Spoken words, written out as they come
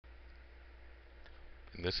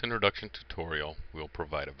In this introduction tutorial, we'll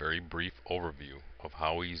provide a very brief overview of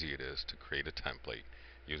how easy it is to create a template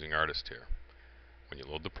using Artisteer. When you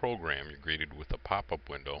load the program, you're greeted with a pop-up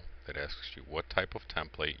window that asks you what type of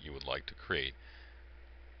template you would like to create.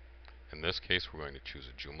 In this case, we're going to choose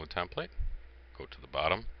a Joomla template, go to the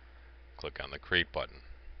bottom, click on the Create button.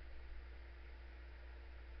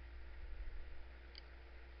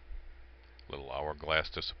 Little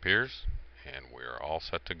hourglass disappears, and we're all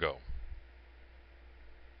set to go.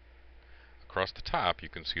 Across the top, you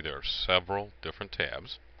can see there are several different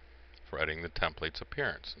tabs for editing the template's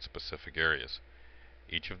appearance in specific areas.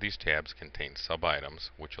 Each of these tabs contains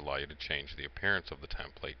sub-items which allow you to change the appearance of the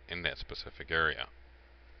template in that specific area.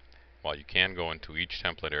 While you can go into each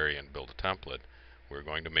template area and build a template, we're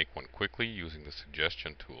going to make one quickly using the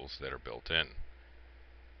suggestion tools that are built in.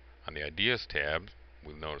 On the Ideas tab,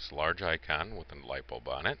 we'll notice a large icon with a light bulb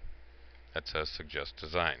on it that says Suggest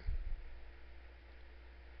Design.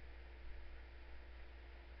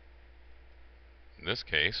 In this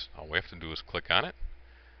case, all we have to do is click on it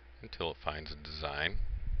until it finds a design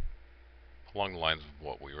along the lines of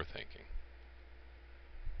what we were thinking.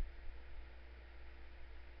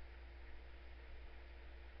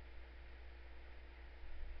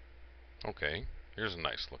 Okay, here's a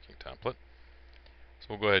nice looking template. So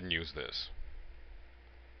we'll go ahead and use this.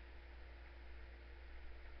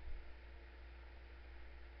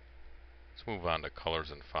 Let's move on to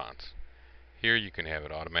colors and fonts. Here you can have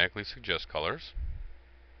it automatically suggest colors.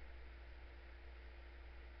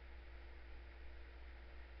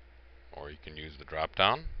 Or you can use the drop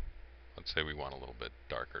down. Let's say we want a little bit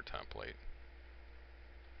darker template.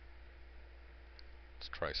 Let's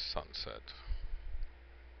try sunset.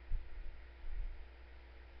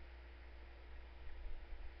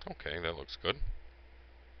 Okay, that looks good.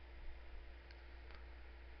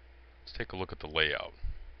 Let's take a look at the layout.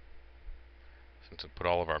 Since it put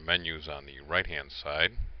all of our menus on the right hand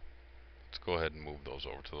side, let's go ahead and move those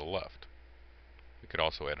over to the left. We could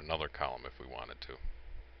also add another column if we wanted to.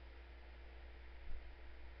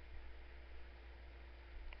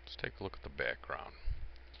 Let's take a look at the background.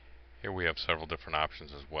 Here we have several different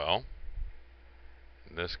options as well.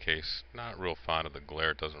 In this case, not real fond of the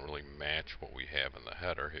glare. It doesn't really match what we have in the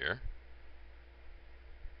header here.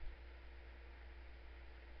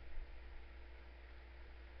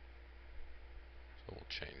 So we'll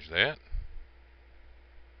change that.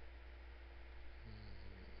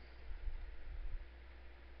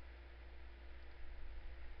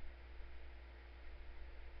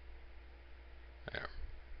 There.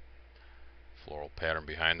 Floral pattern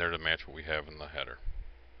behind there to match what we have in the header.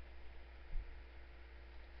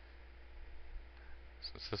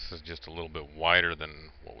 Since this is just a little bit wider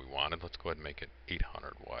than what we wanted, let's go ahead and make it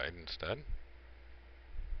 800 wide instead.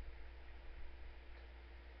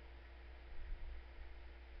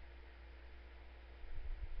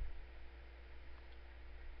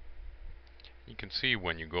 You can see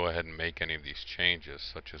when you go ahead and make any of these changes,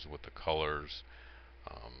 such as with the colors,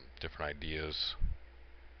 different ideas,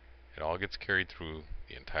 it all gets carried through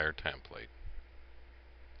the entire template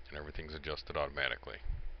and everything's adjusted automatically.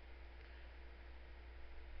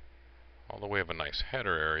 Although we have a nice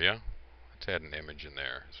header area, let's add an image in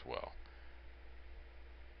there as well.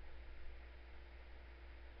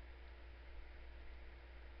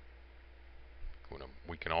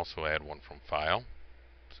 We can also add one from File.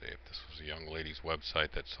 Say if this was a young lady's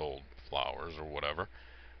website that sold flowers or whatever,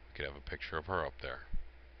 we could have a picture of her up there.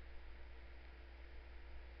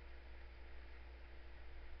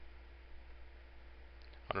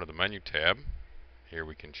 Under the Menu tab, here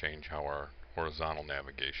we can change how our horizontal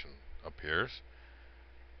navigation appears.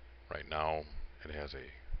 Right now it has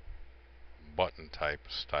a button type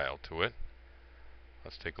style to it.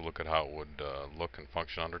 Let's take a look at how it would look and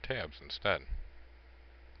function under tabs instead.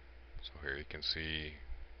 So here you can see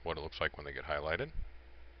what it looks like when they get highlighted.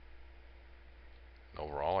 And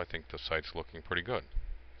overall, I think the site's looking pretty good.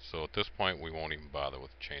 So at this point, we won't even bother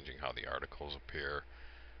with changing how the articles appear,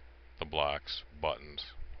 the blocks, buttons,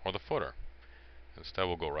 or the footer. Instead,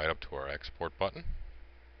 we'll go right up to our Export button.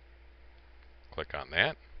 Click on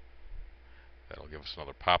that. That'll give us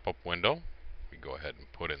another pop-up window. We go ahead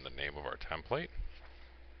and put in the name of our template.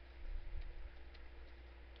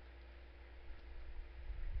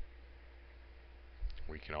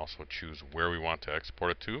 We can also choose where we want to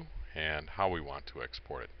export it to and how we want to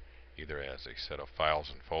export it, either as a set of files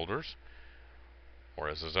and folders or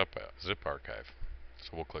as a zip archive. So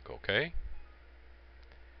we'll click OK.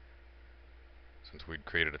 Since we'd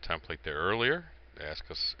created a template there earlier, to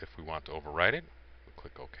ask us if we want to overwrite it, we'll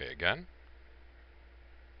click OK again.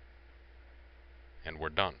 And we're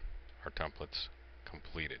done. Our template's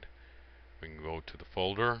completed. We can go to the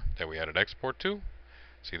folder that we added export to.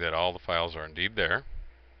 See that all the files are indeed there.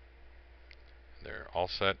 They're all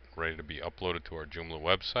set, ready to be uploaded to our Joomla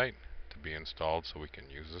website to be installed so we can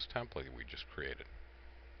use this template we just created.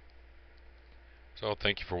 So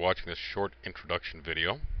thank you for watching this short introduction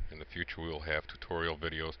video. In the future we will have tutorial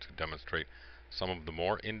videos to demonstrate some of the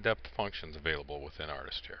more in-depth functions available within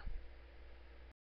Artisteer.